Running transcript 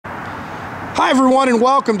Hi everyone and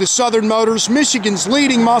welcome to Southern Motors, Michigan's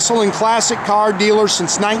leading muscle and classic car dealer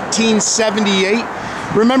since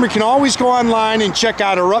 1978. Remember, you can always go online and check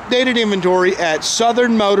out our updated inventory at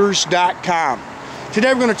southernmotors.com.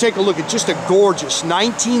 Today we're going to take a look at just a gorgeous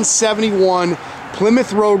 1971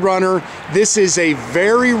 Plymouth Roadrunner. This is a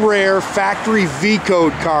very rare factory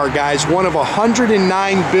V-code car, guys. One of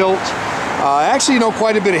 109 built. Actually, you know,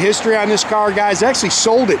 quite a bit of history on this car, guys. I actually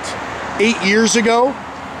sold it 8 years ago.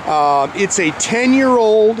 It's a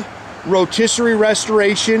 10-year-old Rotisserie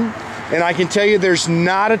Restoration, and I can tell you there's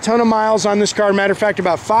not a ton of miles on this car. Matter of fact,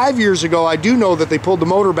 about 5 years ago, I do know that they pulled the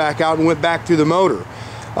motor back out and went back through the motor.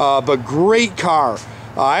 But great car.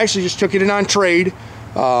 I actually just took it in on trade.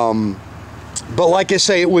 But like I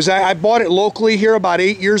say, I bought it locally here about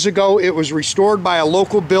 8 years ago. It was restored by a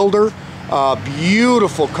local builder.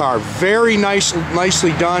 Beautiful car, very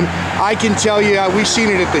nicely done. I can tell you, we've seen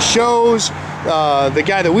it at the shows. The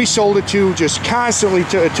guy that we sold it to just constantly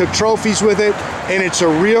took trophies with it, and it's a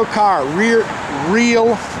real car,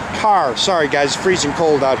 real car. Sorry guys, it's freezing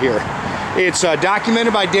cold out here. It's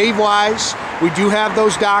documented by Dave Wise. We do have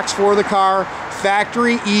those docs for the car.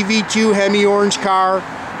 Factory EV2 Hemi orange car,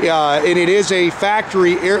 and it is a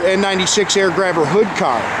factory N96 Air Grabber hood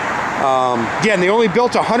car. Again, they only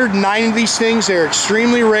built 109 of these things. They're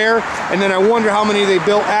extremely rare, and then I wonder how many they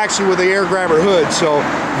built actually with the Air Grabber hood. So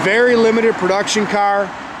very limited production car.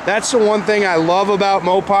 That's the one thing I love about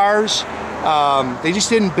Mopars. They just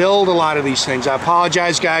didn't build a lot of these things. I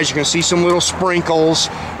apologize, guys. You're gonna see some little sprinkles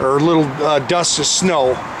or little dusts of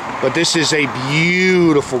snow, but this is a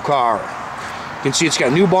beautiful car. You can see it's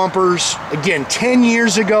got new bumpers. Again, 10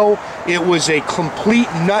 years ago, it was a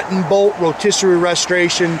complete nut and bolt rotisserie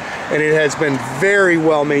restoration, and it has been very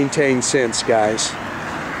well maintained since, guys.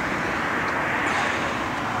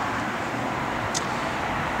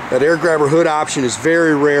 That Air Grabber hood option is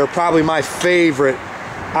very rare, probably my favorite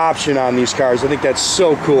option on these cars. I think that's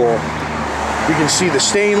so cool. You can see the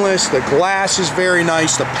stainless, the glass is very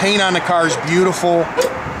nice, the paint on the car is beautiful.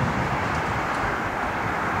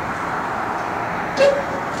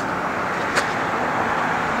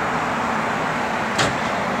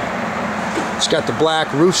 It's got the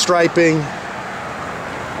black roof striping.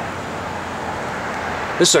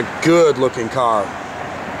 This is a good looking car.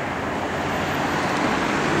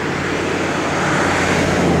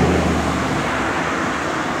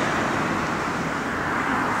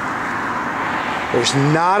 There's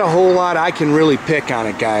not a whole lot I can really pick on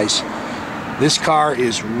it, guys. This car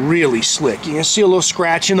is really slick. You can see a little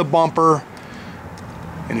scratch in the bumper.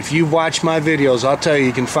 And if you've watched my videos, I'll tell you,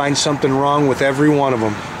 you can find something wrong with every one of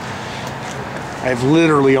them. I've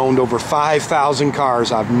literally owned over 5,000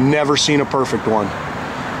 cars. I've never seen a perfect one.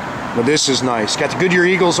 But this is nice. Got the Goodyear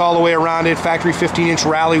Eagles all the way around it. Factory 15-inch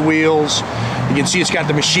rally wheels. You can see it's got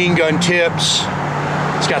the machine gun tips.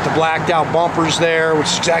 It's got the blacked out bumpers there, which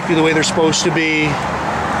is exactly the way they're supposed to be.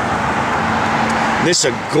 This is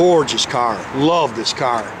a gorgeous car. Love this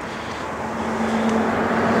car.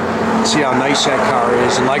 See how nice that car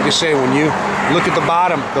is. And like I say, when you look at the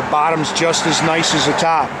bottom's just as nice as the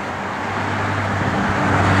top.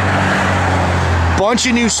 Bunch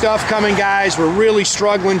of new stuff coming, guys. We're really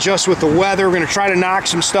struggling just with the weather. We're going to try to knock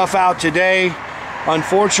some stuff out today.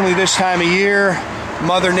 Unfortunately, this time of year,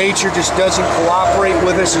 Mother Nature just doesn't cooperate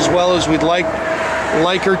with us as well as we'd like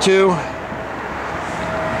her to.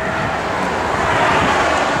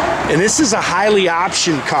 And this is a highly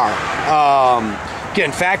optioned car.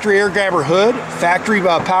 Again, factory Air Grabber hood, factory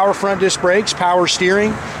power front disc brakes, power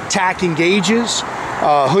steering, tach and gauges,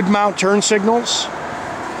 hood mount turn signals.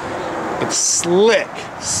 But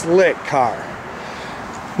slick car.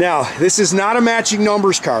 Now, this is not a matching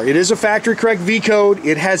numbers car. It is a factory correct V code.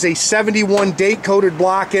 It has a 71 date coded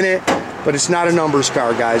block in it, but it's not a numbers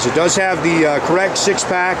car, guys. It does have the correct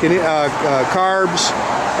 6-pack and carbs.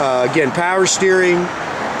 Again, power steering,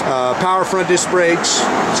 power front disc brakes.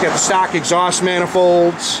 It's got the stock exhaust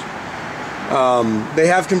manifolds. They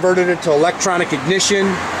have converted it to electronic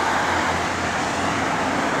ignition.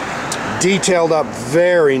 Detailed up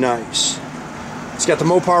very nice. It's got the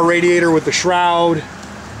Mopar radiator with the shroud,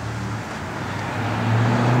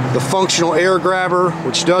 the functional air grabber,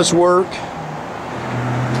 which does work.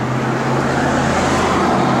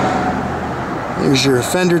 There's your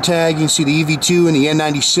fender tag. You can see the EV2 and the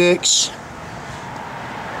N96.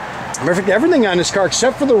 Everything on this car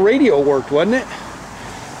except for the radio worked, wasn't it?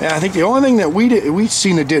 Yeah, I think the only thing that we'd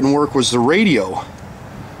seen that didn't work was the radio.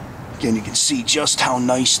 Again, you can see just how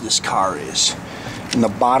nice this car is. And the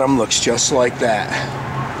bottom looks just like that.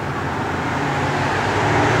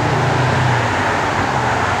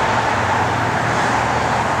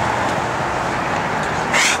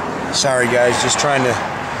 Sorry guys, just trying to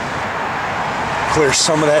clear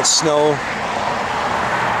some of that snow.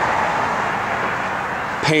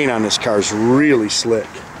 Paint on this car is really slick.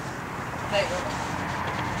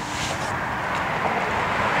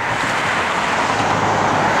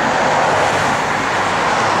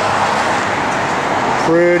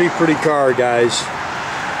 Pretty car, guys.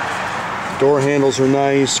 Door handles are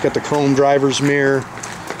nice. Got the chrome driver's mirror.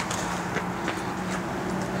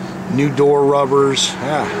 New door rubbers.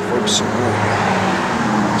 Focusing.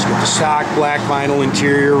 It's got the stock black vinyl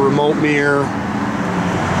interior, remote mirror,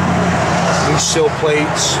 new sill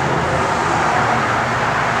plates,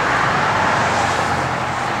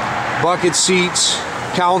 bucket seats,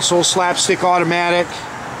 console, slapstick automatic.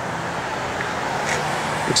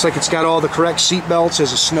 Looks like it's got all the correct seat belts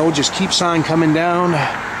as the snow just keeps on coming down.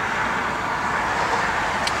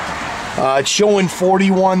 It's showing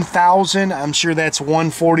 41,000. I'm sure that's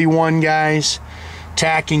 141, guys.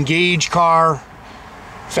 Tach and gauge car.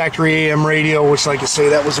 Factory AM radio, which, like I say,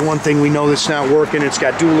 that was the one thing we know that's not working. It's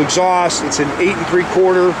got dual exhaust. It's an 8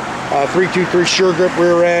 3/4 323 sure grip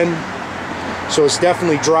rear end. So it's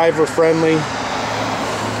definitely driver friendly.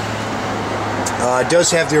 It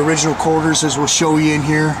does have the original quarters, as we'll show you in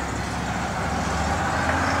here.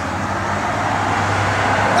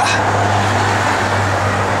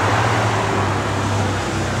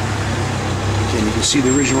 Again, you can see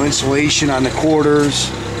the original insulation on the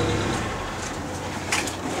quarters.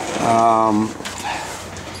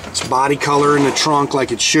 It's body color in the trunk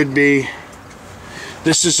like it should be.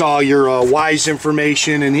 This is all your WISE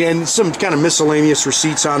information and some kind of miscellaneous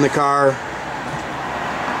receipts on the car.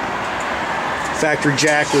 Factory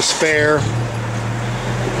jack was spare.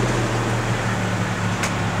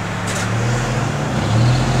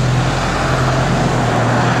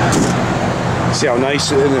 See how nice,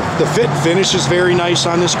 and the fit and finish is very nice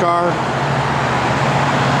on this car.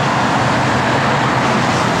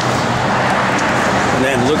 And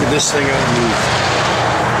then look at this thing underneath.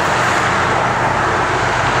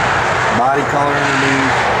 Body color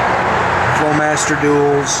underneath. Flowmaster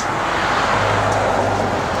duals.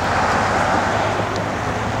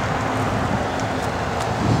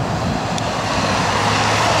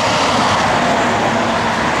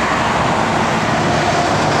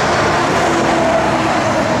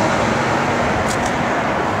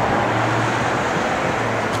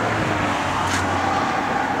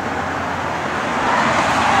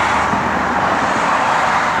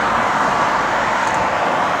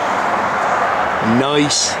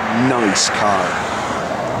 Nice car.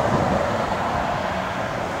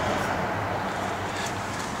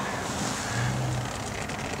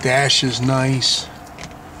 Dash is nice.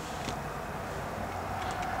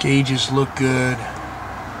 Gauges look good.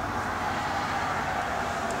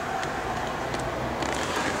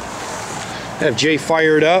 Have Jay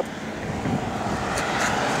fired up.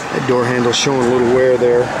 That door handle's showing a little wear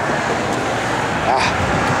there.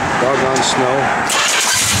 Doggone snow.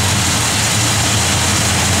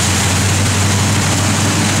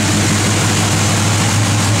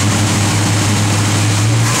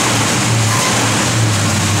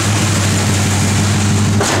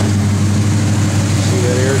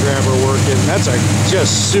 That's a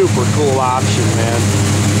just super cool option, man.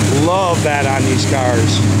 Love that on these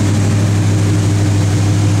cars.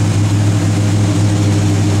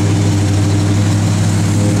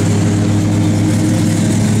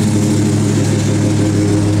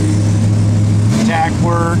 Tach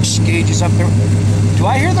works, gauges up there. Do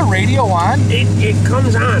I hear the radio on? It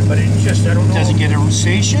comes on, but it just, I don't know. Does it get a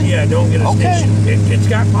station? Yeah, don't get a station. It's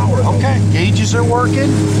got power. Okay, though. Gauges are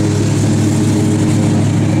working.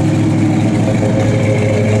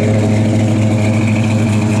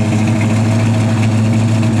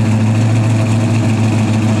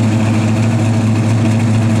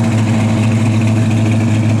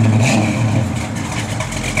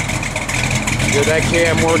 Get that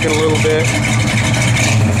cam working a little bit.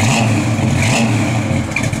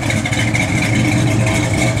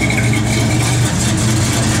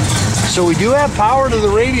 So we do have power to the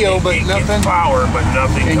radio, but nothing. Power, but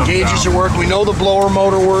nothing. And gauges are working. We know the blower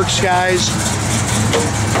motor works, guys.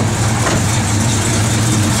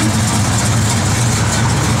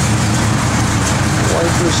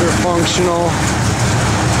 Wipers are functional.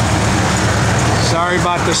 Sorry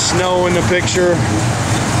about the snow in the picture.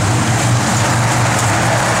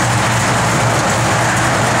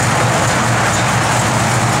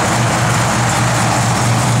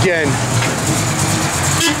 Again,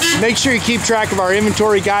 make sure you keep track of our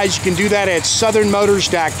inventory, guys. You can do that at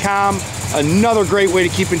southernmotors.com. Another great way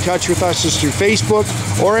to keep in touch with us is through Facebook,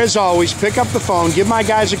 or as always, pick up the phone, give my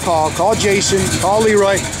guys a call, call Jason, call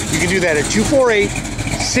Leroy. You can do that at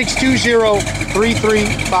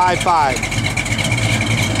 620-3355.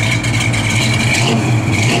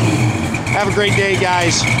 Have a great day,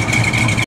 guys.